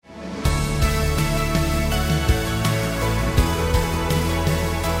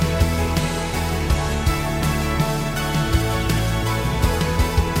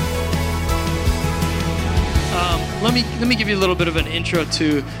let me give you a little bit of an intro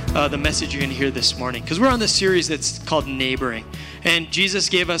to the message you're going to hear this morning, because we're on this series that's called Neighboring. And Jesus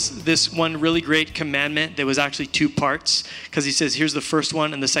gave us this one really great commandment that was actually two parts, because he says, here's the first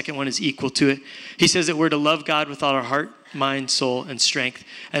one, and the second one is equal to it. He says that we're to love God with all our heart, mind, soul, and strength.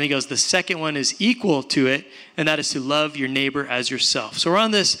 And he goes, the second one is equal to it, and that is to love your neighbor as yourself. So we're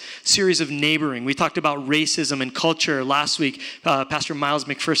on this series of neighboring. We talked about racism and culture last week. Pastor Miles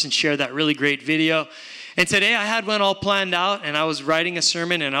McPherson shared that really great video. And today I had one all planned out, and I was writing a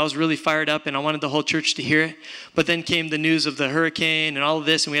sermon, and I was really fired up, and I wanted the whole church to hear it. But then came the news of the hurricane and all of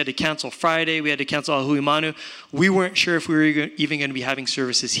this, and we had to cancel Friday. We had to cancel Ahui Manu. We weren't sure if we were even going to be having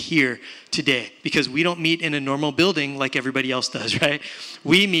services here today, because we don't meet in a normal building like everybody else does, right?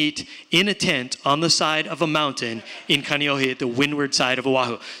 We meet in a tent on the side of a mountain in Kaneohe at the windward side of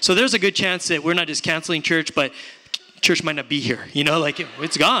Oahu. So there's a good chance that we're not just canceling church, but church might not be here, like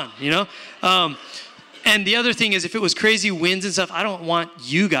it's gone, And the other thing is, if it was crazy winds and stuff, I don't want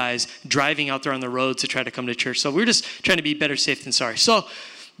you guys driving out there on the road to try to come to church. So we're just trying to be better safe than sorry. So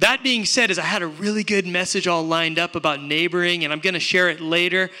that being said, I had a really good message all lined up about neighboring, and I'm going to share it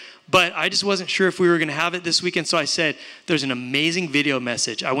later. But I just wasn't sure if we were going to have it this weekend. So I said, there's an amazing video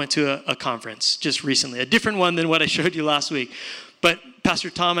message. I went to a conference just recently, a different one than what I showed you last week. But Pastor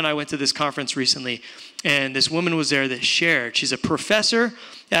Tom and I went to this conference recently, and this woman was there that shared. She's a professor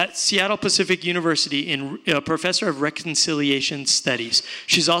at Seattle Pacific University, and a professor of reconciliation studies.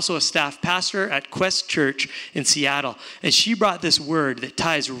 She's also a staff pastor at Quest Church in Seattle. And she brought this word that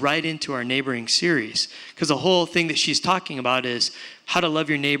ties right into our neighboring series, because the whole thing that she's talking about is how to love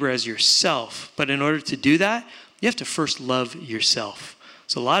your neighbor as yourself. But in order to do that, you have to first love yourself.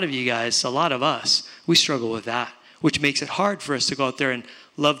 So a lot of you guys, a lot of us, we struggle with that, which makes it hard for us to go out there and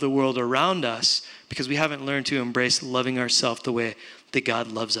love the world around us, because we haven't learned to embrace loving ourselves the way that God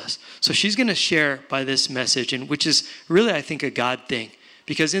loves us. So she's going to share by this message, and which is really, I think, a God thing.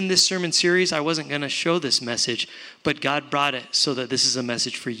 Because in this sermon series, I wasn't going to show this message, but God brought it so that this is a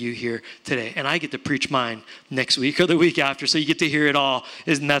message for you here today. And I get to preach mine next week or the week after, so you get to hear it all,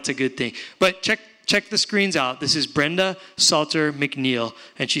 and that's a good thing. But check the screens out. This is Brenda Salter McNeil,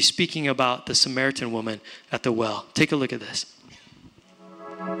 and she's speaking about the Samaritan woman at the well. Take a look at this.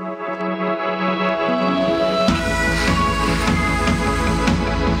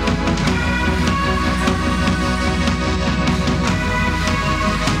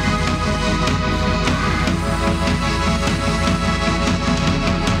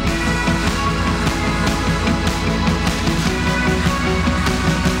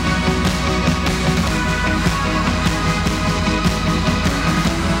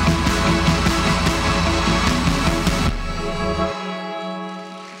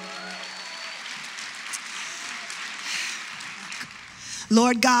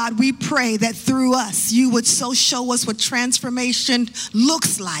 Lord God, we pray that through us, you would so show us what transformation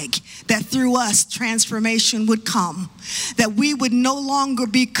looks like, that through us, transformation would come, that we would no longer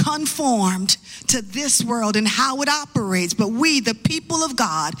be conformed to this world and how it operates, but we, the people of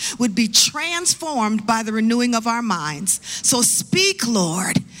God, would be transformed by the renewing of our minds. So speak,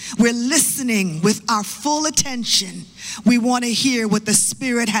 Lord. We're listening with our full attention. We want to hear what the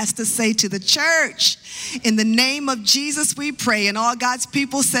Spirit has to say to the church. In the name of Jesus, we pray. And all God's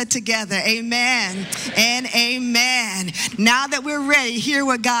people said together, amen and amen. Now that we're ready, hear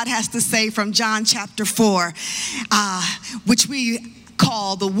what God has to say from John chapter 4, which we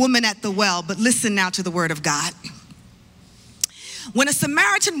call the woman at the well. But listen now to the word of God. When a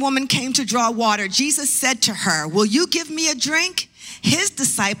Samaritan woman came to draw water, Jesus said to her, "Will you give me a drink?" His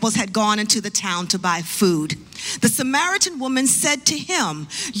disciples had gone into the town to buy food. The Samaritan woman said to him,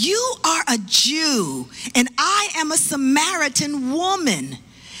 "You are a Jew, and I am a Samaritan woman.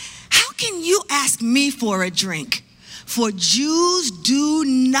 How can you ask me for a drink?" For Jews do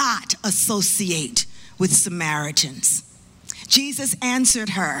not associate with Samaritans. Jesus answered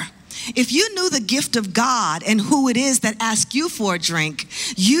her, "If you knew the gift of God and who it is that asks you for a drink,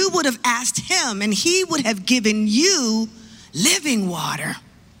 you would have asked him, and he would have given you living water."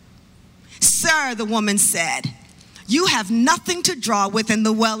 "Sir," the woman said, "you have nothing to draw with, and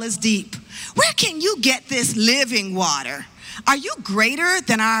the well is deep. Where can you get this living water? Are you greater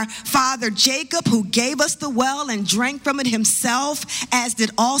than our father Jacob, who gave us the well and drank from it himself, as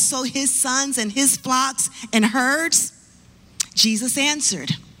did also his sons and his flocks and herds?" Jesus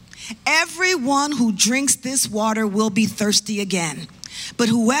answered, "Everyone who drinks this water will be thirsty again. But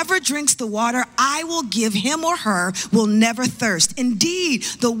whoever drinks the water I will give him or her will never thirst. Indeed,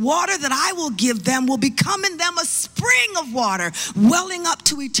 the water that I will give them will become in them a spring of water, welling up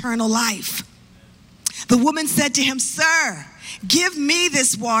to eternal life." The woman said to him, "Sir, give me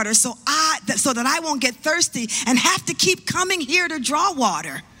this water so that I won't get thirsty and have to keep coming here to draw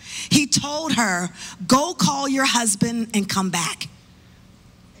water. He told her, go call your husband and come back.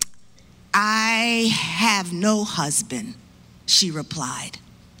 I have no husband, she replied.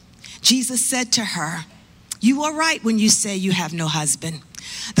 Jesus said to her, you are right when you say you have no husband.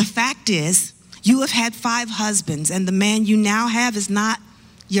 The fact is, you have had 5 husbands, and the man you now have is not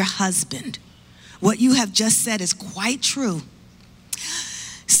your husband. What you have just said is quite true.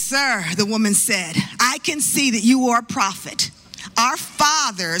 Sir, the woman said, I can see that you are a prophet. Our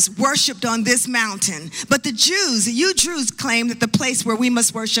fathers worshiped on this mountain, but you Jews claim that the place where we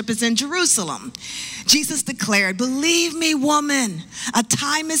must worship is in Jerusalem. Jesus declared, believe me, woman, a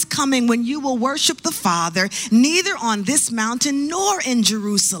time is coming when you will worship the Father neither on this mountain nor in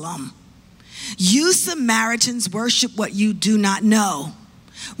Jerusalem. You Samaritans worship what you do not know.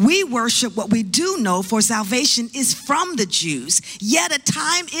 We worship what we do know, for salvation is from the Jews. Yet a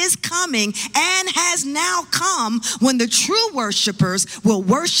time is coming and has now come when the true worshipers will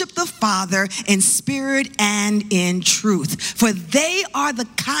worship the Father in spirit and in truth. For they are the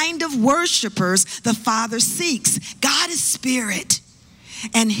kind of worshipers the Father seeks. God is spirit,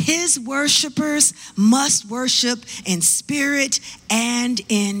 and his worshipers must worship in spirit and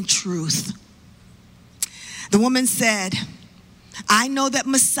in truth. The woman said, I know that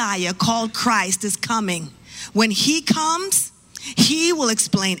Messiah, called Christ, is coming. When he comes, he will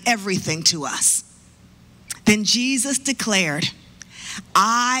explain everything to us. Then Jesus declared,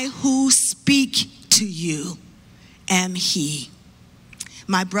 I who speak to you am he.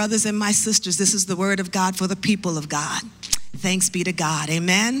 My brothers and my sisters, this is the word of God for the people of God. Thanks be to God.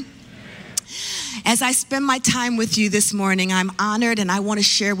 Amen. As I spend my time with you this morning, I'm honored, and I want to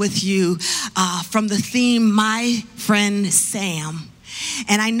share with you from the theme, My Friend Sam.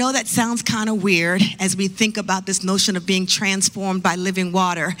 And I know that sounds kind of weird as we think about this notion of being transformed by living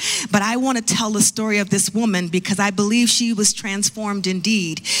water. But I want to tell the story of this woman because I believe she was transformed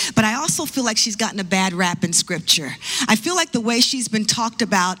indeed. But I also feel like she's gotten a bad rap in Scripture. I feel like the way she's been talked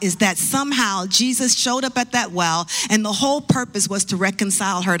about is that somehow Jesus showed up at that well, and the whole purpose was to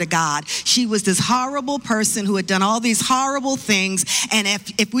reconcile her to God. She was this horrible person who had done all these horrible things. And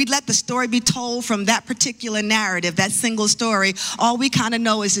if we'd let the story be told from that particular narrative, that single story, all we kind of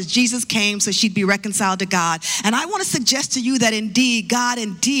know is that Jesus came so she'd be reconciled to God. And I want to suggest to you that indeed, God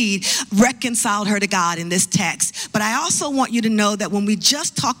indeed reconciled her to God in this text. But I also want you to know that when we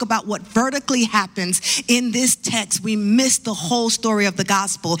just talk about what vertically happens in this text, we miss the whole story of the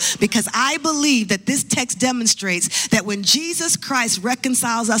gospel, because I believe that this text demonstrates that when Jesus Christ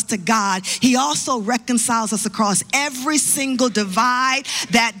reconciles us to God, he also reconciles us across every single divide,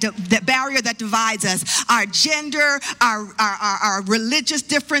 that barrier that divides us. Our gender, our religious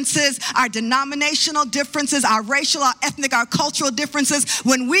differences, our denominational differences, our racial, our ethnic, our cultural differences.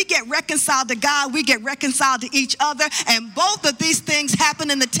 When we get reconciled to God, we get reconciled to each other. And both of these things happen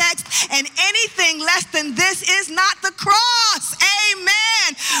in the text. And anything less than this is not the cross.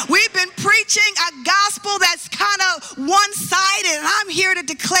 Amen. We've been preaching a gospel that's kind of one-sided. And I'm here to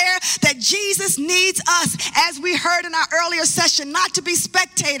declare that Jesus needs us, as we heard in our earlier session, not to be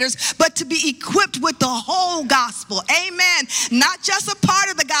spectators, but to be equipped with the whole gospel. Amen. Not just a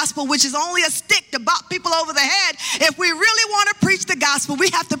part of the gospel, which is only a stick to bop people over the head. If we really want to preach the gospel, we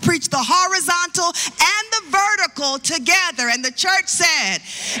have to preach the horizontal and the vertical together. And the church said,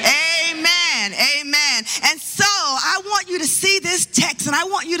 amen, amen. And so I want you to see this text, and I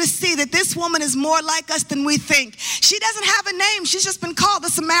want you to see that this woman is more like us than we think. She doesn't have a name. She's just been called the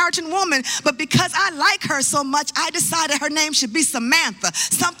Samaritan woman. But because I like her so much, I decided her name should be Samantha,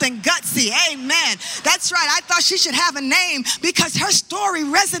 something gutsy. Amen. That's right. I thought she should have a name because her story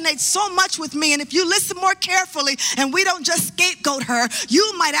resonates so much with me. And if you listen more carefully and we don't just scapegoat her,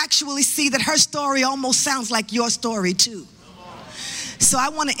 you might actually see that her story almost sounds like your story too. So I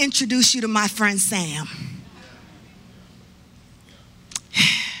want to introduce you to my friend Sam.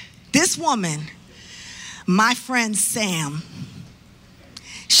 This woman, my friend Sam,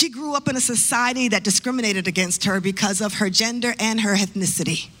 she grew up in a society that discriminated against her because of her gender and her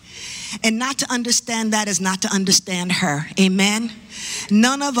ethnicity. And not to understand that is not to understand her. Amen?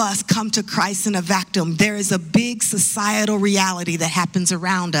 None of us come to Christ in a vacuum. There is a big societal reality that happens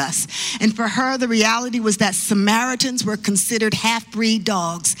around us. And for her, the reality was that Samaritans were considered half-breed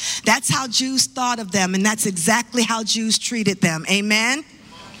dogs. That's how Jews thought of them, and that's exactly how Jews treated them. Amen?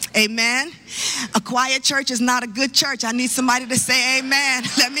 Amen. A quiet church is not a good church. I need somebody to say amen.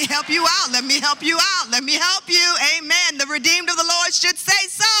 Let me help you out. Let me help you out. Let me help you. Amen. The redeemed of the Lord should say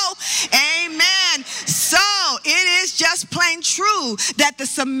so. Amen. So it is just plain and true that the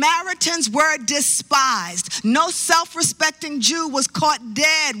Samaritans were despised. No self-respecting Jew was caught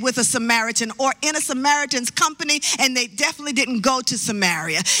dead with a Samaritan or in a Samaritan's company, and they definitely didn't go to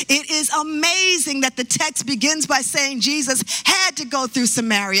Samaria. It is amazing that the text begins by saying Jesus had to go through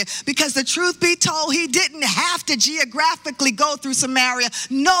Samaria, because the truth be told, he didn't have to geographically go through Samaria.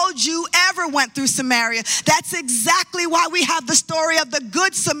 No Jew ever went through Samaria. That's exactly why we have the story of the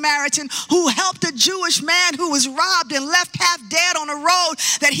Good Samaritan who helped a Jewish man who was robbed and left half dead on a road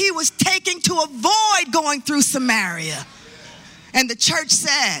that he was taking to avoid going through Samaria. And the church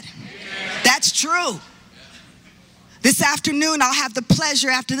said, that's true. This afternoon, I'll have the pleasure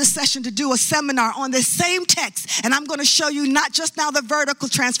after this session to do a seminar on this same text. And I'm going to show you not just now the vertical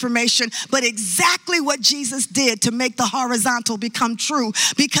transformation, but exactly what Jesus did to make the horizontal become true.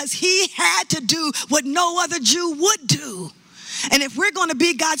 Because he had to do what no other Jew would do. And if we're going to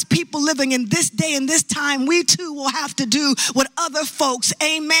be God's people living in this day and this time, we too will have to do what other folks,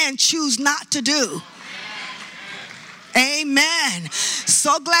 amen, choose not to do. Amen.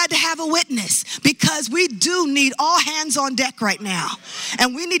 So glad to have a witness, because we do need all hands on deck right now.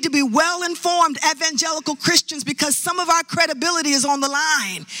 And we need to be well-informed evangelical Christians, because some of our credibility is on the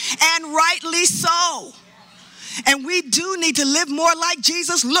line, and rightly so. And we do need to live more like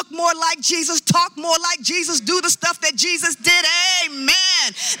Jesus, look more like Jesus, talk more like Jesus, do the stuff that Jesus did. Amen.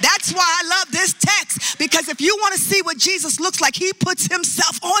 That's why I love this text, because if you want to see what Jesus looks like, he puts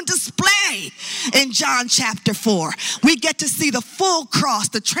himself on display in John chapter 4. We get to see the full cross,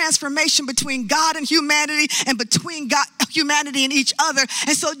 the transformation between God and humanity, and between God, humanity and each other.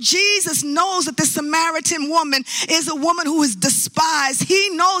 And so Jesus knows that the Samaritan woman is a woman who is despised. He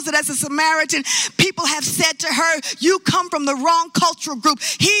knows that as a Samaritan, people have said to her, you come from the wrong cultural group.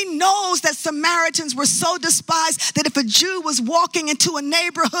 He knows that Samaritans were so despised that if a Jew was walking into a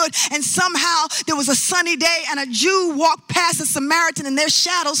neighborhood and somehow there was a sunny day and a Jew walked past a Samaritan and their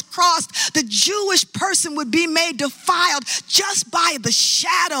shadows crossed, the Jewish person would be made defiled just by the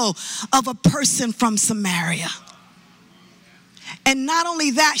shadow of a person from Samaria. And not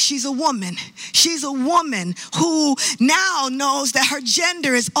only that, she's a woman. She's a woman who now knows that her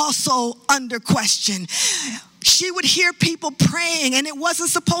gender is also under question. She would hear people praying, and it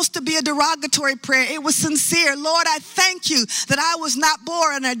wasn't supposed to be a derogatory prayer. It was sincere. Lord, I thank you that I was not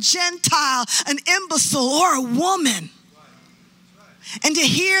born a Gentile, an imbecile, or a woman. And to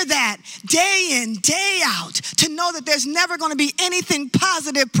hear that day in, day out, to know that there's never going to be anything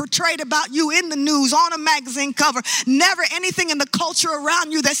positive portrayed about you in the news, on a magazine cover, never anything in the culture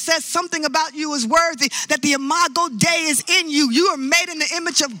around you that says something about you is worthy, that the imago Dei is in you. You are made in the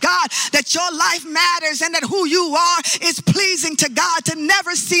image of God, that your life matters, and that who you are is pleasing to God. To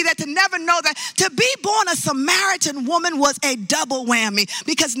never see that, to never know that, to be born a Samaritan woman was a double whammy,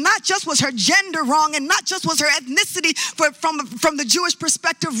 because not just was her gender wrong, and not just was her ethnicity from the Jewish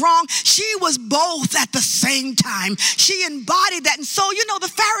perspective wrong, she was both at the same time. She embodied that. And so, the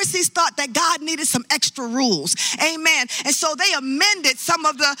Pharisees thought that God needed some extra rules. Amen. And so they amended some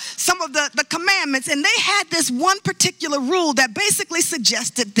of the commandments, and they had this one particular rule that basically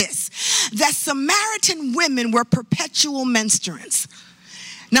suggested this, that Samaritan women were perpetual menstruants.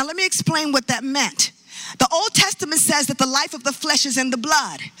 Now let me explain what that meant. The Old Testament says that the life of the flesh is in the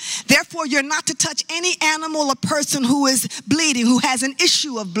blood. Therefore, you're not to touch any animal or person who is bleeding, who has an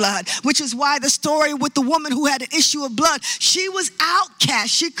issue of blood, which is why the story with the woman who had an issue of blood, she was outcast.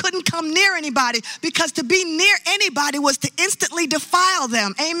 She couldn't come near anybody, because to be near anybody was to instantly defile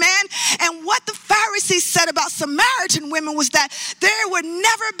them. Amen? And what the Pharisees said about Samaritan women was that there would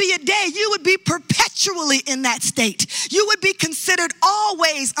never be a day you would be perpetually in that state. You would be considered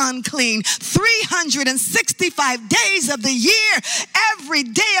always unclean, 365 days of the year, every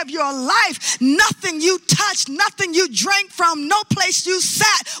day of your life. Nothing you touched, nothing you drank from, no place you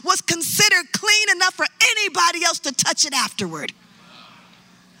sat was considered clean enough for anybody else to touch it afterward.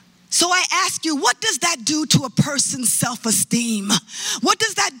 So I ask you, what does that do to a person's self-esteem? What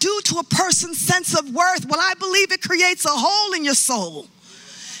does that do to a person's sense of worth? Well, I believe it creates a hole in your soul.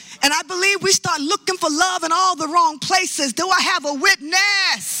 And I believe we start looking for love in all the wrong places. Do I have a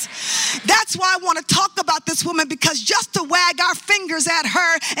witness? That's why I want to talk about this woman, because just to wag our fingers at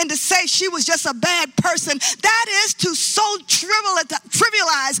her and to say she was just a bad person, that is to so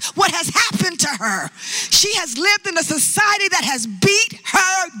trivialize what has happened to her. She has lived in a society that has beat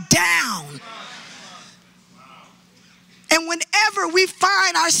her down. And whenever we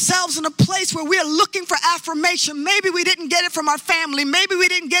find ourselves in a place where we're looking for affirmation, maybe we didn't get it from our family, maybe we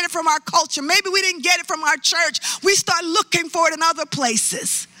didn't get it from our culture, maybe we didn't get it from our church, we start looking for it in other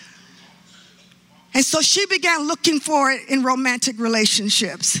places. And so she began looking for it in romantic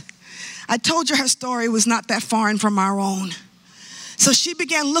relationships. I told you her story was not that foreign from our own. So she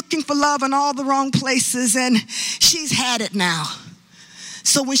began looking for love in all the wrong places, and she's had it now.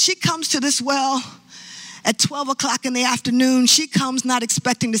 So when she comes to this well at 12 o'clock in the afternoon, she comes not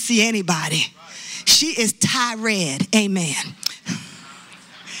expecting to see anybody. She is tired. Amen.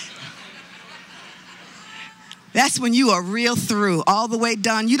 That's when you are real through, all the way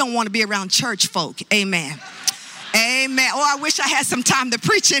done. You don't want to be around church folk. Amen. Amen. Oh, I wish I had some time to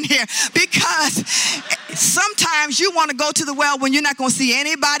preach in here, because sometimes you want to go to the well when you're not going to see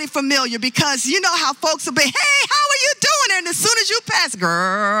anybody familiar, because you know how folks will be, hey, how are you doing? And as soon as you pass,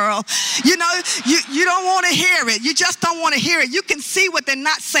 girl, you know, you don't want to hear it. You just don't want to hear it. You can see what they're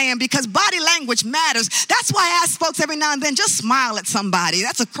not saying, because body language matters. That's why I ask folks every now and then, just smile at somebody.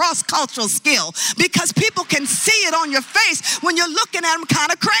 That's a cross-cultural skill, because people can see it on your face when you're looking at them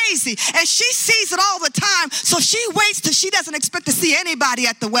kind of crazy. And she sees it all the time, so she waits till she doesn't expect to see anybody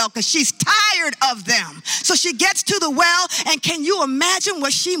at the well, because she's tired of them. So she gets to the well, and can you imagine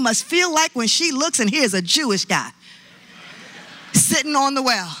what she must feel like when she looks and here's a Jewish guy sitting on the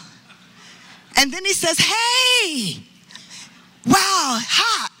well. And then he says, hey, wow,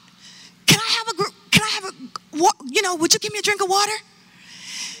 hot. Would you give me a drink of water?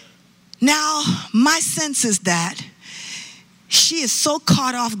 Now, my sense is that she is so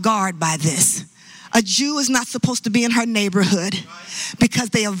caught off guard by this. A Jew is not supposed to be in her neighborhood because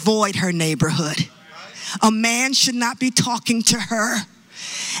they avoid her neighborhood. A man should not be talking to her.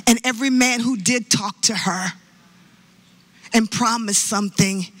 And every man who did talk to her and promised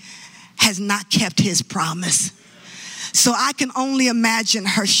something has not kept his promise. So I can only imagine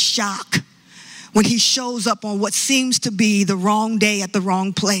her shock when he shows up on what seems to be the wrong day at the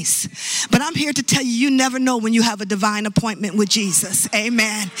wrong place. But I'm here to tell you, you never know when you have a divine appointment with Jesus.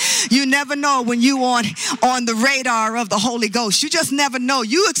 Amen. You never know when you on the radar of the Holy Ghost. You just never know.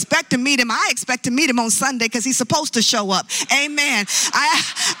 You expect to meet him. I expect to meet him on Sunday because he's supposed to show up. Amen.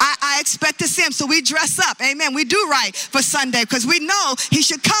 I expect to see him, so we dress up. Amen. We do right for Sunday because we know he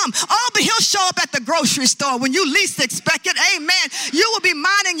should come. Oh, but he'll show up at the grocery store when you least expect it. Amen. You will be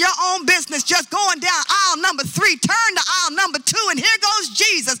minding your own business, just going down aisle number 3, turn to aisle number 2, and here goes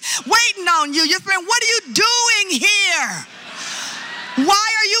Jesus waiting on you. Your friend, what are you doing here? Why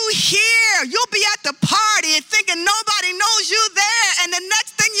are you here? You'll be at the party and thinking nobody knows you there, and the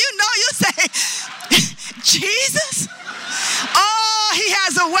next thing you know, you say, Jesus? Oh, he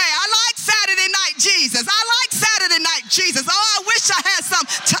has a way. I like Saturday night Jesus. I like Saturday night Jesus. Oh, I wish I had some.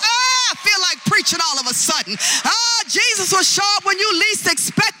 I feel like preaching all of a sudden. Oh, Jesus will show up when you least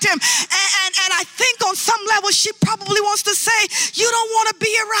expect him. And I think on some level she probably wants to say, you don't want to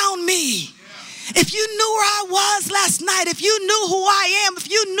be around me. If you knew where I was last night, if you knew who I am, if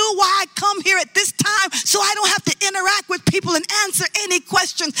you knew why I come here at this time so I don't have to interact with people and answer any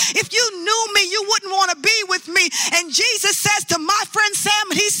questions, if you knew me, you wouldn't want to be with me. And Jesus says to my friend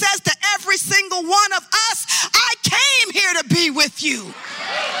Sam, and he says to every single one of us, I came here to be with you.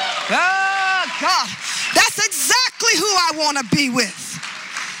 Oh, God. That's exactly who I want to be with.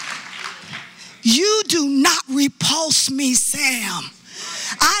 You do not repulse me, Sam.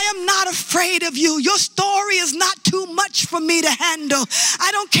 I am not afraid of you. Your story is not too much for me to handle. I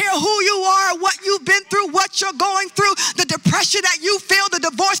don't care who you are, what you've been through, what you're going through, the depression that you feel, the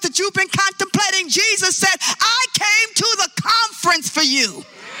divorce that you've been contemplating. Jesus said, I came to the conference for you.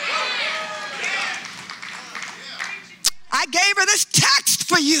 I gave her this text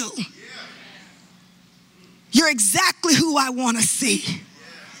for you. You're exactly who I want to see.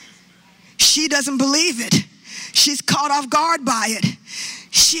 She doesn't believe it. She's caught off guard by it.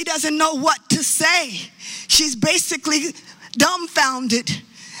 She doesn't know what to say. She's basically dumbfounded.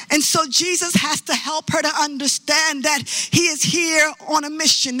 And so Jesus has to help her to understand that he is here on a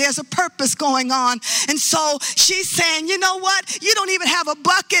mission. There's a purpose going on. And so she's saying, you know what? You don't even have a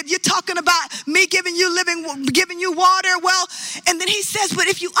bucket. You're talking about me giving you water. Well, and then he says, but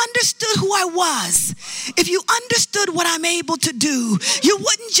if you understood who I was, if you understood what I'm able to do, you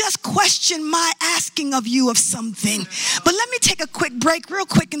wouldn't just question my asking of you of something. But let me take a quick break real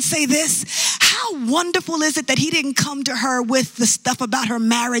quick and say this. How wonderful is it that he didn't come to her with the stuff about her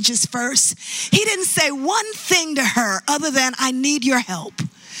marriages first? He didn't say one thing to her other than, I need your help.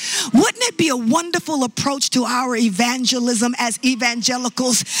 Wouldn't it be a wonderful approach to our evangelism as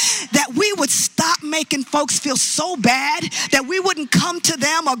evangelicals that we would stop making folks feel so bad that we wouldn't come to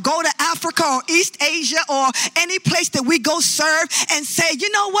them or go to Africa or East Asia or any place that we go serve and say,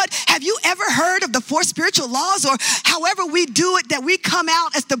 you know what, have you ever heard of the 4 spiritual laws, or however we do it, that we come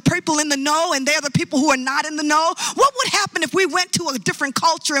out as the people in the know and they're the people who are not in the know? What would happen if we went to a different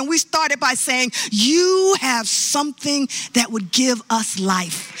culture and we started by saying, you have something that would give us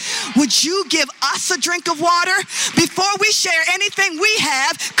life? would you give us a drink of water? Before we share anything we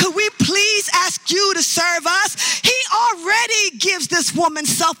have, could we please ask you to serve us? He already gives this woman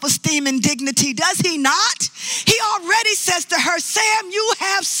self-esteem and dignity, does he not? He already says to her, Sam, you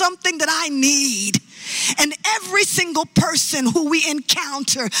have something that I need. And every single person who we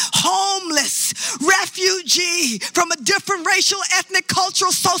encounter, homeless, refugee, from a different racial, ethnic,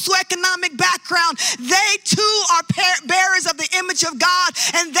 cultural, socioeconomic background, they too are bearers of the image of God,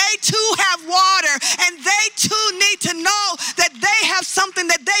 and they too have water, and they too need to know that they have something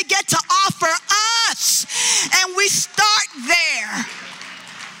that they get to offer us. And we start there.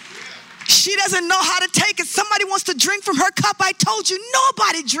 She doesn't know how to take it. Somebody wants to drink from her cup. I told you,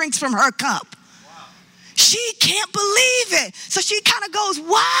 nobody drinks from her cup. She can't believe it. So she kind of goes,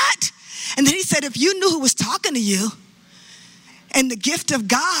 what? And then he said, if you knew who was talking to you and the gift of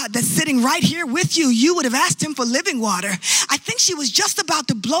God that's sitting right here with you, you would have asked him for living water. I think she was just about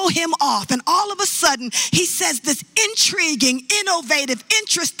to blow him off. And all of a sudden, he says this intriguing, innovative,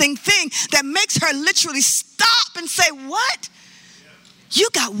 interesting thing that makes her literally stop and say, what? You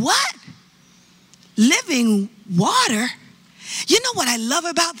got what? Living water? You know what I love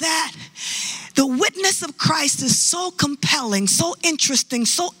about that? The witness of Christ is so compelling, so interesting,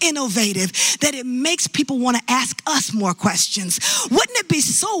 so innovative that it makes people want to ask us more questions. Wouldn't it be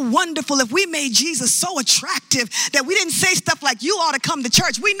so wonderful if we made Jesus so attractive that we didn't say stuff like, you ought to come to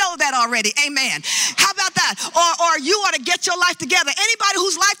church? We know that already. Amen. How about that? Or you ought to get your life together. Anybody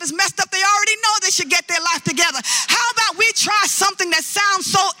whose life is messed up, they already know they should get their life together. How about we try something that sounds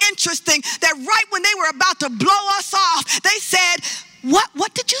so interesting that right when they were about to blow us off, they said,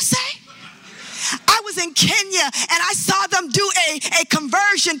 what did you say? I was in Kenya and I saw them do a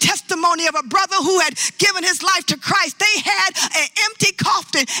conversion testimony of a brother who had given his life to Christ. They had an empty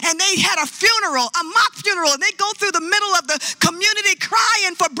coffin and they had a funeral, a mock funeral, and they go through the middle of the community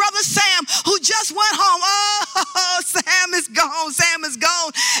crying for Brother Sam, who just went home. Oh, Sam is gone, Sam is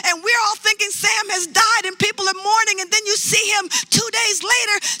gone. And we're all thinking Sam has died and people are mourning, and then you see him 2 days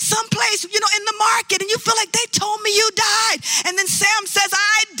later someplace, in the market, and you feel like they told me you died. And then Sam says,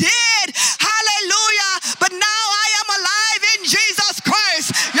 I did. Hallelujah. But now I am alive in Jesus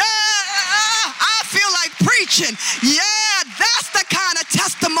Christ. Yeah, I feel like preaching. Yeah, that's the kind of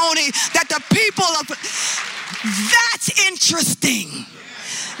testimony that the people of, that's interesting.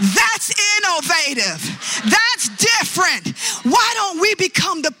 That's innovative. That's different. Why don't we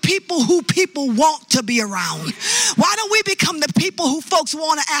become the people who people want to be around? Why don't we become the people who folks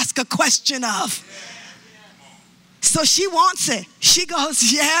want to ask a question of? So she wants it. She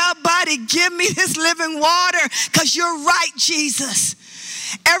goes, yeah, buddy, give me this living water, because you're right, Jesus.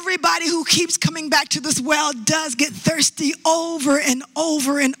 Everybody who keeps coming back to this well does get thirsty over and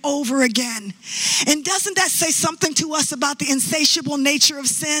over and over again. And doesn't that say something to us about the insatiable nature of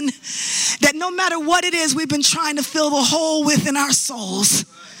sin? That no matter what it is we've been trying to fill the hole with in our souls,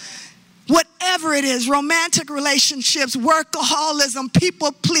 whatever it is, romantic relationships, workaholism,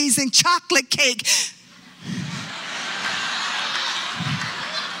 people pleasing, chocolate cake,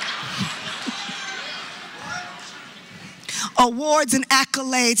 awards and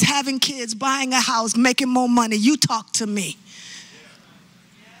accolades, having kids, buying a house, making more money. You talk to me.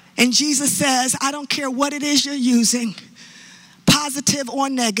 And Jesus says, I don't care what it is you're using, positive or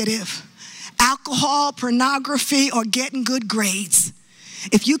negative, alcohol, pornography, or getting good grades.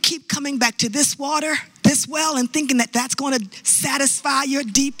 If you keep coming back to this water, this well, and thinking that that's going to satisfy your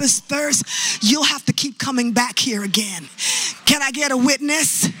deepest thirst, you'll have to keep coming back here again. Can I get a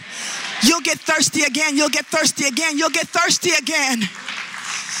witness? You'll get thirsty again. You'll get thirsty again. You'll get thirsty again.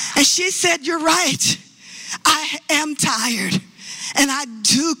 And she said, you're right. I am tired. And I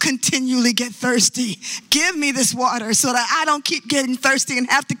do continually get thirsty. Give me this water so that I don't keep getting thirsty and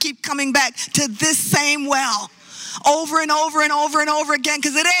have to keep coming back to this same well over and over and over and over again,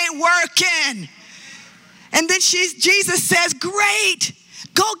 because it ain't working. And then Jesus says, great.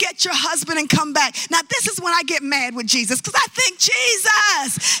 Go get your husband and come back. Now, this is when I get mad with Jesus, because I think,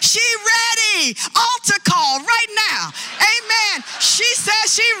 Jesus, she ready. Altar call right now. Amen. She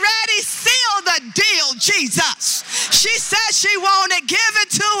says she ready. Seal the deal, Jesus. She says she want it. Give it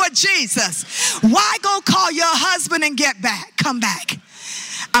to her, Jesus. Why go call your husband and get back? Come back.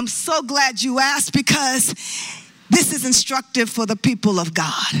 I'm so glad you asked, because this is instructive for the people of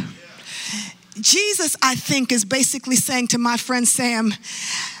God. Jesus, I think, is basically saying to my friend Sam,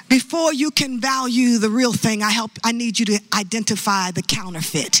 before you can value the real thing, I need you to identify the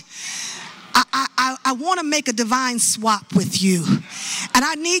counterfeit. I want to make a divine swap with you. And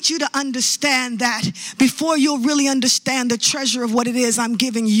I need you to understand that before you'll really understand the treasure of what it is I'm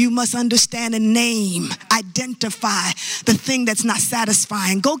giving you, you must understand and name, identify the thing that's not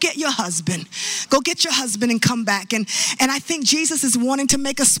satisfying. Go get your husband. Go get your husband and come back. And I think Jesus is wanting to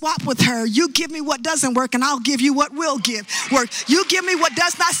make a swap with her. You give me what doesn't work and I'll give you what will work. You give me what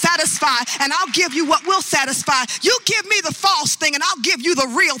does not satisfy and I'll give you what will satisfy. You give me the false thing and I'll give you the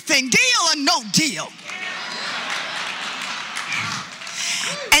real thing. Deal or no deal.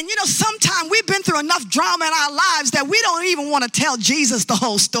 And you know, sometimes we've been through enough drama in our lives that we don't even want to tell Jesus the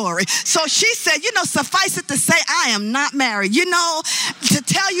whole story. So she said, you know, suffice it to say, I am not married. You know, to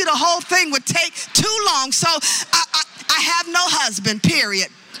tell you the whole thing would take too long. So I have no husband, period.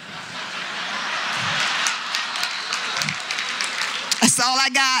 That's all I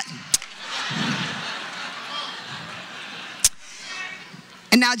got.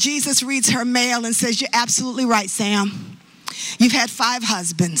 And now Jesus reads her mail and says, you're absolutely right, Sam. You've had 5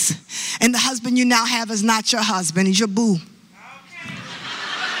 husbands, and the husband you now have is not your husband, he's your boo.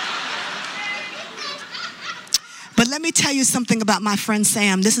 But let me tell you something about my friend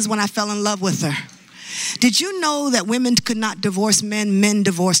Sam. This is when I fell in love with her. Did you know that women could not divorce men, men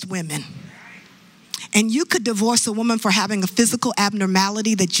divorced women? And you could divorce a woman for having a physical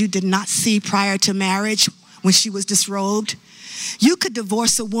abnormality that you did not see prior to marriage when she was disrobed. You could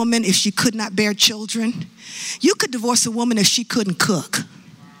divorce a woman if she could not bear children. You could divorce a woman if she couldn't cook.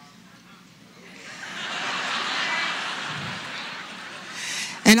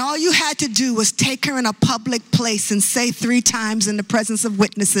 And all you had to do was take her in a public place and say 3 times in the presence of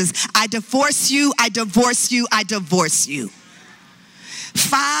witnesses, I divorce you, I divorce you, I divorce you.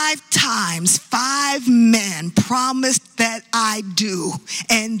 5 times, 5 men promised that I do,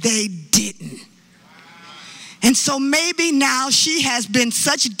 and they didn't. And so maybe now she has been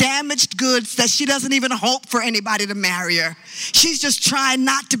such damaged goods that she doesn't even hope for anybody to marry her. She's just trying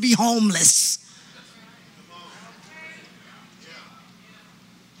not to be homeless.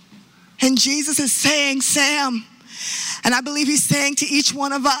 And Jesus is saying, Sam, and I believe he's saying to each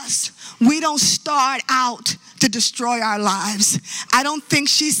one of us, we don't start out to destroy our lives. I don't think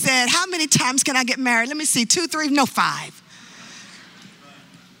she said, how many times can I get married? Let me see, 2, 3, no, 5.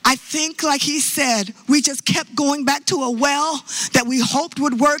 I think, like he said, we just kept going back to a well that we hoped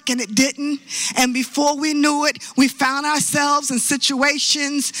would work and it didn't. And before we knew it, we found ourselves in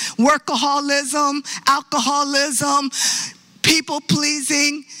situations, workaholism, alcoholism, people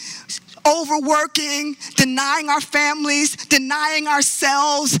pleasing, overworking, denying our families, denying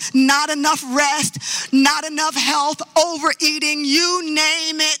ourselves, not enough rest, not enough health, overeating, you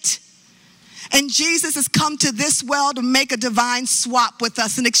name it. And Jesus has come to this well to make a divine swap with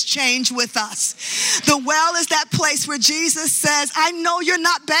us, an exchange with us. The well is that place where Jesus says, I know you're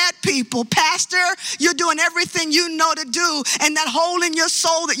not bad people. Pastor, you're doing everything you know to do. And that hole in your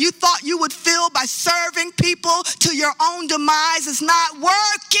soul that you thought you would fill by serving people to your own demise is not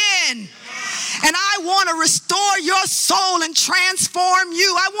working. And I want to restore your soul and transform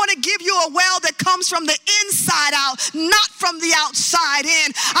you. I want to give you a well that comes from the inside out, not from the outside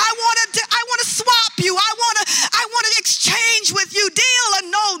in. I want to swap you. I want to exchange with you. Deal or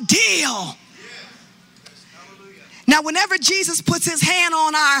no deal. Now, whenever Jesus puts his hand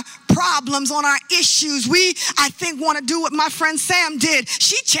on our problems, on our issues, we, I think, want to do what my friend Sam did.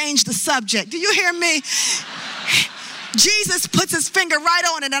 She changed the subject. Do you hear me? Jesus puts his finger right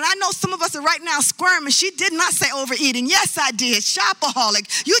on it. And I know some of us are right now squirming. She did not say overeating. Yes, I did.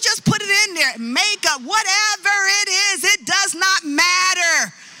 Shopaholic. You just put it in there. Makeup, whatever it is, it does not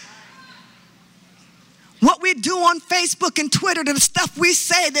matter. What we do on Facebook and Twitter, the stuff we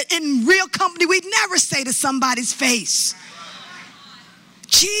say that in real company we'd never say to somebody's face.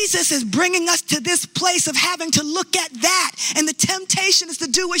 Jesus is bringing us to this place of having to look at that. And the temptation is to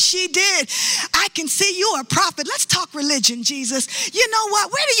do what she did. I can see you are a prophet. Let's talk religion, Jesus. You know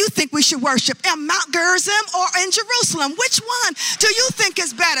what? Where do you think we should worship? In Mount Gerizim or in Jerusalem? Which one do you think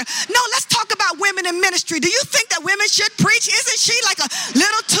is better? No, let's talk about women in ministry. Do you think that women should preach? Isn't she like a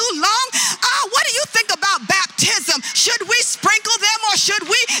little too long? What do you think about baptism? Should we sprinkle them or should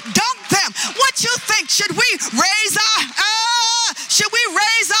we dunk them? What you think? Should we raise our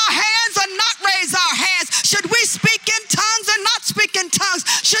hands or not raise our hands? Should we speak in tongues or not speak in tongues?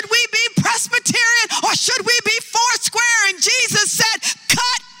 Should we be Presbyterian or should we be Foursquare? And Jesus said,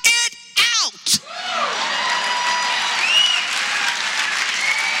 cut it out.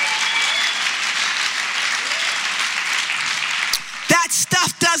 That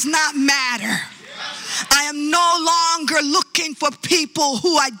stuff does not matter. I am no longer longer looking for people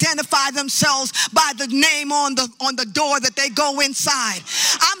who identify themselves by the name on the door that they go inside.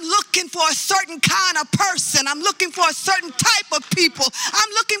 I'm looking for a certain kind of person. I'm looking for a certain type of people. I'm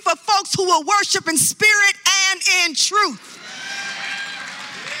looking for folks who will worship in spirit and in truth.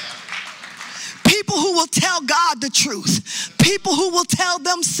 People who will tell God the truth. People who will tell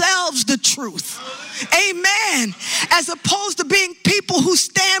themselves the truth. Amen. As opposed to being people who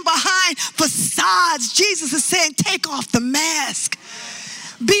stand behind facades. Jesus is saying, take off the mask.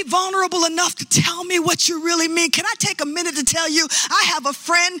 Be vulnerable enough to tell me what you really mean. Can I take a minute to tell you, I have a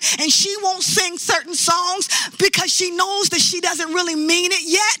friend and she won't sing certain songs because she knows that she doesn't really mean it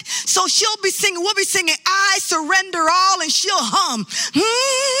yet. So we'll be singing, I surrender all, and she'll hum.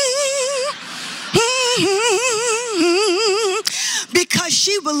 Because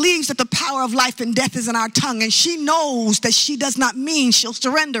she believes that the power of life and death is in our tongue, and she knows that she does not mean she'll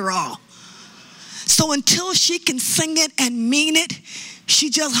surrender all. So until she can sing it and mean it, she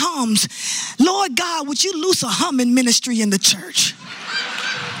just hums. Lord God, would you loose a humming ministry in the church?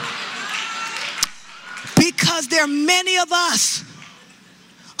 Because there are many of us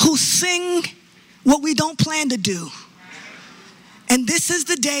who sing what we don't plan to do. And this is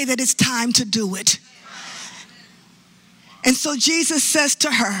the day that it's time to do it. And so Jesus says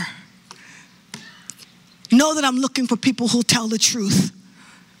to her, know that I'm looking for people who'll tell the truth.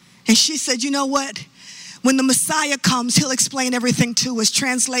 And she said, you know what? When the Messiah comes, he'll explain everything to us.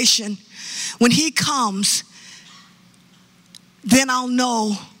 Translation, when he comes, then I'll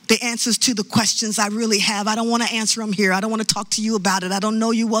know the answers to the questions I really have. I don't want to answer them here. I don't want to talk to you about it. I don't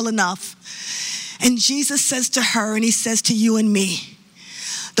know you well enough. And Jesus says to her, and he says to you and me,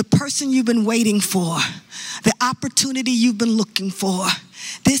 the person you've been waiting for, the opportunity you've been looking for,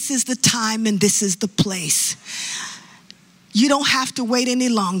 this is the time and this is the place. You don't have to wait any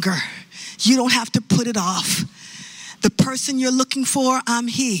longer. You don't have to put it off. The person you're looking for, I'm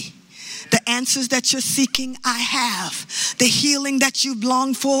he. The answers that you're seeking, I have. The healing that you've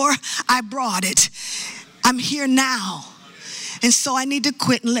longed for, I brought it. I'm here now. And so I need to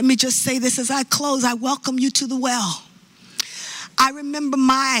quit. And let me just say this as I close. I welcome you to the well. I remember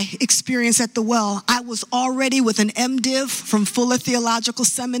my experience at the well. I was already with an MDiv from Fuller Theological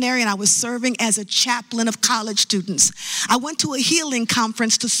Seminary, and I was serving as a chaplain of college students. I went to a healing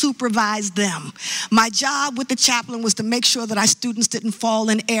conference to supervise them. My job with the chaplain was to make sure that our students didn't fall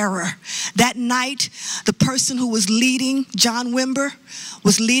in error. That night, the person who was leading, John Wimber,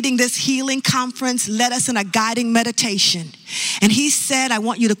 was leading this healing conference, led us in a guiding meditation. And he said, I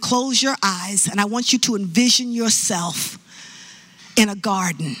want you to close your eyes, and I want you to envision yourself in a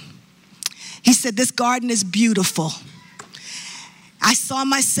garden. He said, this garden is beautiful. I saw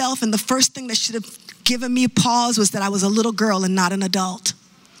myself, and the first thing that should have given me pause was that I was a little girl and not an adult.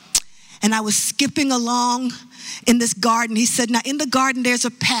 And I was skipping along in this garden. He said, now in the garden there's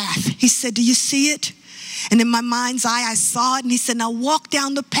a path. He said, do you see it? And in my mind's eye, I saw it. And he said, now walk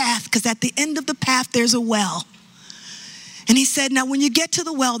down the path, because at the end of the path there's a well. And he said, now when you get to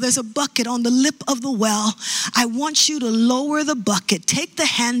the well, there's a bucket on the lip of the well. I want you to lower the bucket. Take the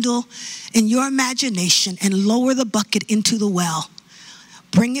handle in your imagination and lower the bucket into the well.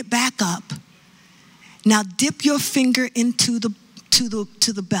 Bring it back up. Now dip your finger into the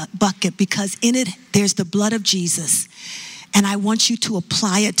bucket, because in it there's the blood of Jesus. And I want you to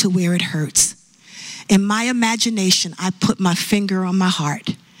apply it to where it hurts. In my imagination, I put my finger on my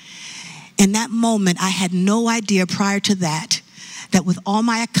heart. In that moment, I had no idea prior to that with all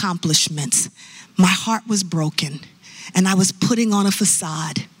my accomplishments, my heart was broken and I was putting on a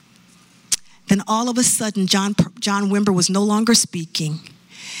facade. Then all of a sudden, John Wimber was no longer speaking,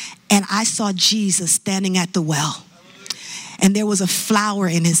 and I saw Jesus standing at the well. And there was a flower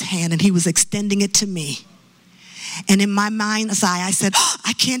in his hand, and he was extending it to me. And in my mind's eye, I said, oh,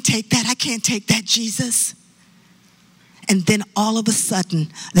 I can't take that, Jesus. And then all of a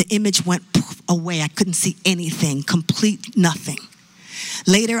sudden, the image went away. I couldn't see anything, complete nothing.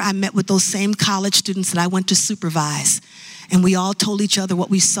 Later, I met with those same college students that I went to supervise, and we all told each other what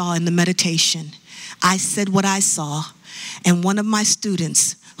we saw in the meditation. I said what I saw, and one of my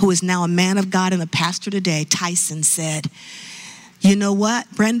students, who is now a man of God and a pastor today, Tyson, said, you know what,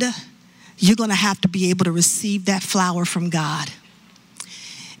 Brenda? You're going to have to be able to receive that flower from God.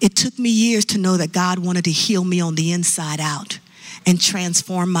 It took me years to know that God wanted to heal me on the inside out and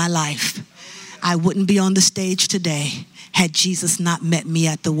transform my life. I wouldn't be on the stage today had Jesus not met me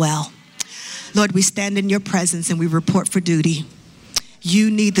at the well. Lord, we stand in your presence and we report for duty.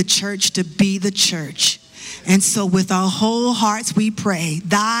 You need the church to be the church. And so with our whole hearts we pray,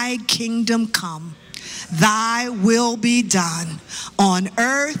 thy kingdom come, thy will be done on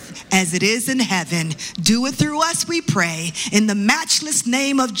earth as it is in heaven. Do it through us, we pray, in the matchless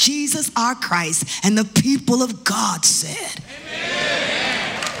name of Jesus our Christ. And the people of God said,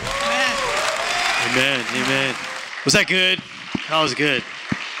 Amen. Amen. Was that good? That was good.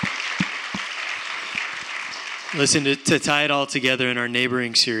 Listen, to tie it all together in our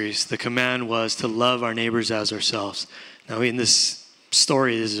neighboring series, the command was to love our neighbors as ourselves. Now, in this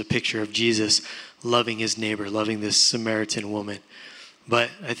story, this is a picture of Jesus loving his neighbor, loving this Samaritan woman. But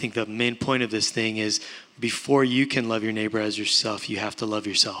I think the main point of this thing is before you can love your neighbor as yourself, you have to love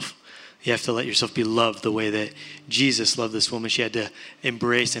yourself. You have to let yourself be loved the way that Jesus loved this woman. She had to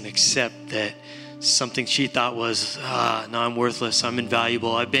embrace and accept that something she thought was, no, I'm worthless, I'm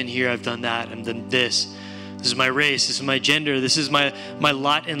invaluable, I've been here, I've done that, I've done this. This is my race, this is my gender, this is my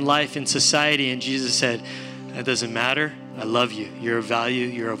lot in life, in society. And Jesus said, that doesn't matter. I love you. You're of value,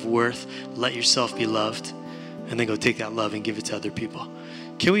 you're of worth. Let yourself be loved. And then go take that love and give it to other people.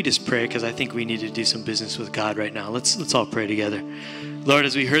 Can we just pray? Because I think we need to do some business with God right now. Let's all pray together. Lord,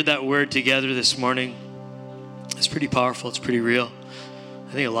 as we heard that word together this morning, it's pretty powerful, it's pretty real.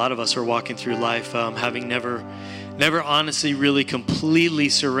 I think a lot of us are walking through life having never honestly really completely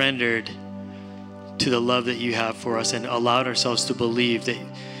surrendered to the love that you have for us and allowed ourselves to believe that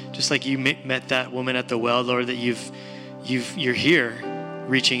just like you met that woman at the well, Lord, that you're here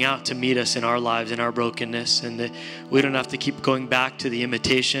reaching out to meet us in our lives, in our brokenness, and that we don't have to keep going back to the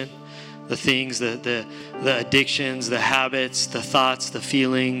imitation, the things, the addictions, the habits, the thoughts, the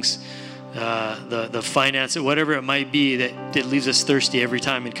feelings, the finance, whatever it might be that leaves us thirsty every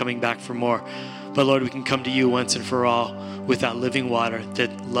time and coming back for more. But Lord, we can come to you once and for all with that living water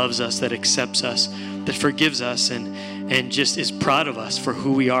that loves us, that accepts us, that forgives us, and just is proud of us for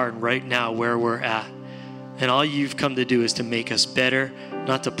who we are and right now where we're at. And all you've come to do is to make us better,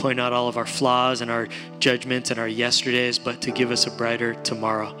 not to point out all of our flaws and our judgments and our yesterdays, but to give us a brighter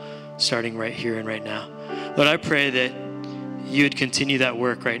tomorrow, starting right here and right now. Lord, I pray that you would continue that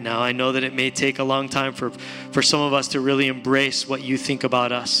work right now. I know that it may take a long time for some of us to really embrace what you think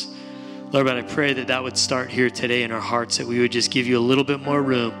about us. Lord, but I pray that would start here today in our hearts, that we would just give you a little bit more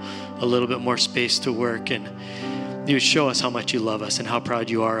room, a little bit more space to work, and you would show us how much you love us and how proud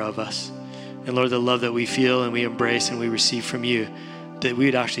you are of us. And Lord, the love that we feel and we embrace and we receive from you, that we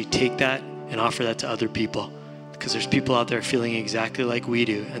would actually take that and offer that to other people. Because there's people out there feeling exactly like we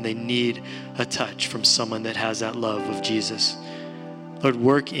do, and they need a touch from someone that has that love of Jesus. Lord,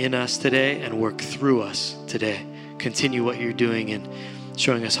 work in us today and work through us today. Continue what you're doing and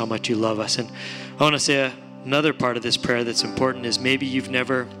showing us how much you love us. And I want to say another part of this prayer that's important is maybe you've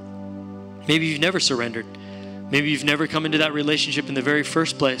never surrendered. Maybe you've never come into that relationship in the very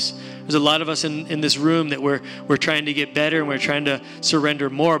first place. There's a lot of us in this room that we're trying to get better and we're trying to surrender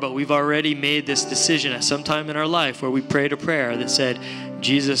more, but we've already made this decision at some time in our life where we prayed a prayer that said,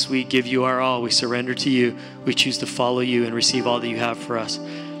 Jesus, we give you our all. We surrender to you. We choose to follow you and receive all that you have for us.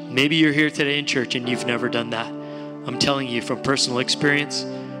 Maybe you're here today in church and you've never done that. I'm telling you from personal experience,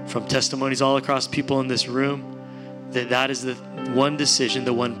 from testimonies all across people in this room, that is the one decision,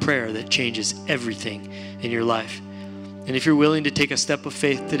 the one prayer that changes everything in your life. And if you're willing to take a step of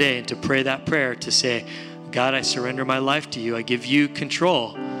faith today and to pray that prayer, to say, God, I surrender my life to you. I give you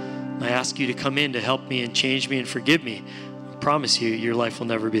control. I ask you to come in to help me and change me and forgive me. I promise you, your life will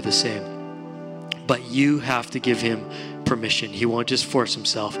never be the same. But you have to give him permission. He won't just force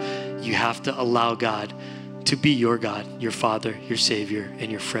himself. You have to allow God to be your God, your Father, your Savior,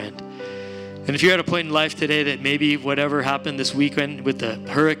 and your friend. And if you're at a point in life today that maybe whatever happened this weekend with the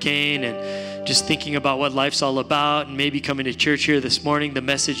hurricane and just thinking about what life's all about, and maybe coming to church here this morning, the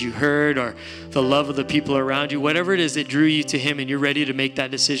message you heard or the love of the people around you, whatever it is that drew you to him and you're ready to make that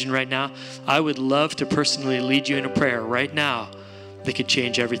decision right now, I would love to personally lead you in a prayer right now that could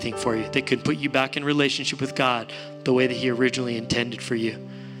change everything for you, that could put you back in relationship with God the way that he originally intended for you.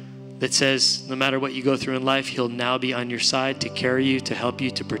 That says no matter what you go through in life, he'll now be on your side to carry you, to help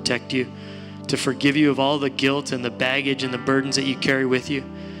you, to protect you, to forgive you of all the guilt and the baggage and the burdens that you carry with you.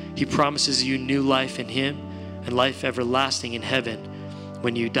 He promises you new life in him and life everlasting in heaven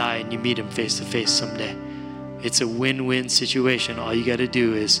when you die and you meet him face to face someday. It's a win-win situation. All you got to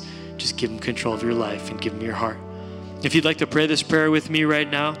do is just give him control of your life and give him your heart. If you'd like to pray this prayer with me right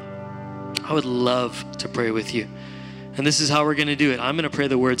now, I would love to pray with you. And this is how we're going to do it. I'm going to pray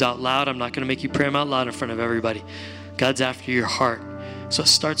the words out loud. I'm not going to make you pray them out loud in front of everybody. God's after your heart. So it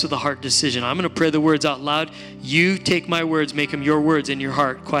starts with a heart decision. I'm going to pray the words out loud. You take my words, make them your words in your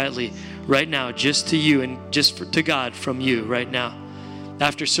heart quietly right now, just to you and just to God from you right now.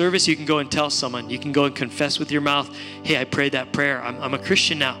 After service, you can go and tell someone. You can go and confess with your mouth, hey, I prayed that prayer. I'm a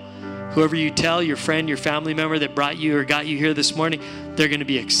Christian now. Whoever you tell, your friend, your family member that brought you or got you here this morning, they're going to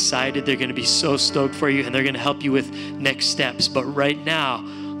be excited. They're going to be so stoked for you, and they're going to help you with next steps. But right now,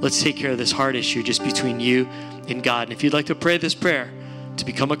 let's take care of this heart issue just between you and God. And if you'd like to pray this prayer to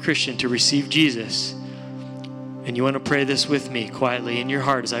become a Christian, to receive Jesus, and you want to pray this with me quietly in your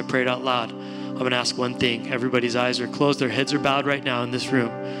heart as I pray it out loud, I'm going to ask one thing. Everybody's eyes are closed. Their heads are bowed right now in this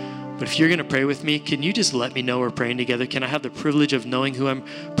room. But if you're going to pray with me, can you just let me know we're praying together? Can I have the privilege of knowing who I'm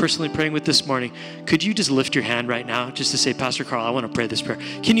personally praying with this morning? Could you just lift your hand right now just to say, Pastor Carl, I want to pray this prayer.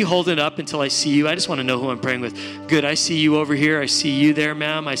 Can you hold it up until I see you? I just want to know who I'm praying with. Good. I see you over here. I see you there,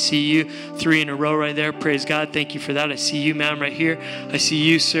 ma'am. I see you 3 in a row right there. Praise God. Thank you for that. I see you, ma'am, right here. I see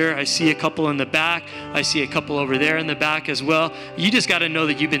you, sir. I see a couple in the back. I see a couple over there in the back as well. You just got to know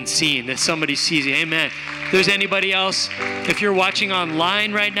that you've been seen, that somebody sees you. Amen. If there's anybody else, if you're watching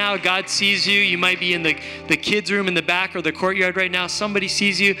online right now, God sees you. You might be in the kids' room in the back or the courtyard right now. Somebody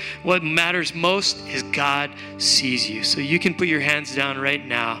sees you. What matters most is God sees you. So you can put your hands down right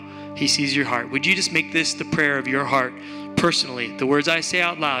now. He sees your heart. Would you just make this the prayer of your heart personally? The words I say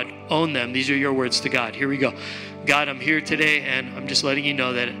out loud, own them. These are your words to God. Here we go. God, I'm here today, and I'm just letting you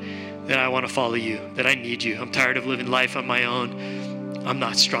know that I want to follow you, that I need you. I'm tired of living life on my own. I'm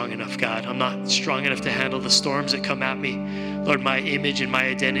not strong enough, God. I'm not strong enough to handle the storms that come at me. Lord, my image and my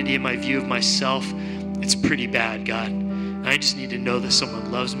identity and my view of myself, it's pretty bad, God. And I just need to know that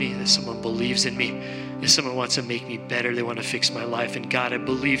someone loves me, that someone believes in me, that someone wants to make me better. They want to fix my life. And God, I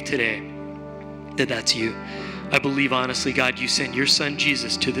believe today that that's you. I believe honestly, God, you sent your son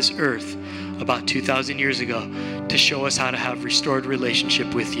Jesus to this earth about 2,000 years ago to show us how to have restored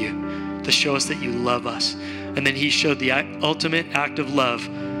relationship with you, to show us that you love us. And then he showed the ultimate act of love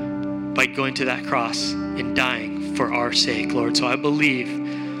by going to that cross and dying for our sake, Lord. So I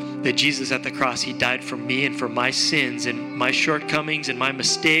believe that Jesus at the cross, he died for me and for my sins and my shortcomings and my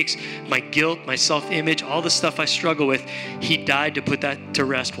mistakes, my guilt, my self-image, all the stuff I struggle with. He died to put that to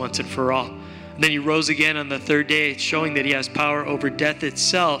rest once and for all. And then he rose again on the third day, showing that he has power over death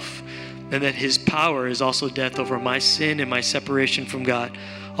itself, and that his power is also death over my sin and my separation from God.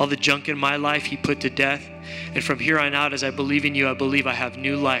 All the junk in my life he put to death. And from here on out, as I believe in you, I believe I have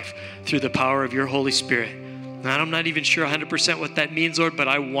new life through the power of your Holy Spirit. And I'm not even sure 100% what that means, Lord, but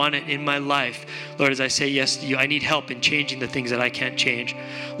I want it in my life. Lord, as I say yes to you, I need help in changing the things that I can't change.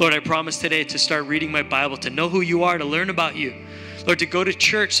 Lord, I promise today to start reading my Bible, to know who you are, to learn about you. Lord, to go to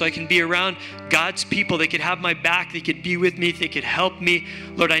church so I can be around God's people. They could have my back. They could be with me. They could help me.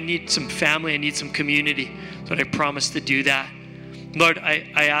 Lord, I need some family. I need some community. Lord, I promise to do that. Lord, I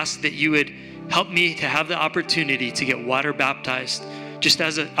ask that you would help me to have the opportunity to get water baptized, just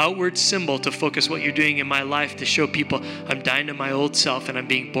as an outward symbol to focus what you're doing in my life, to show people I'm dying to my old self and I'm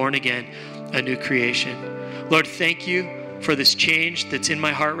being born again, a new creation. Lord, thank you for this change that's in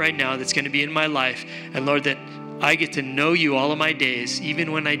my heart right now, that's going to be in my life. And Lord, that I get to know you all of my days,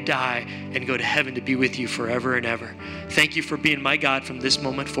 even when I die, and go to heaven to be with you forever and ever. Thank you for being my God from this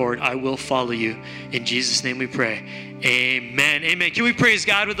moment forward. I will follow you. In Jesus' name we pray. Amen. Amen. Can we praise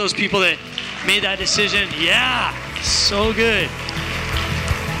God with those people that made that decision? Yeah, so good.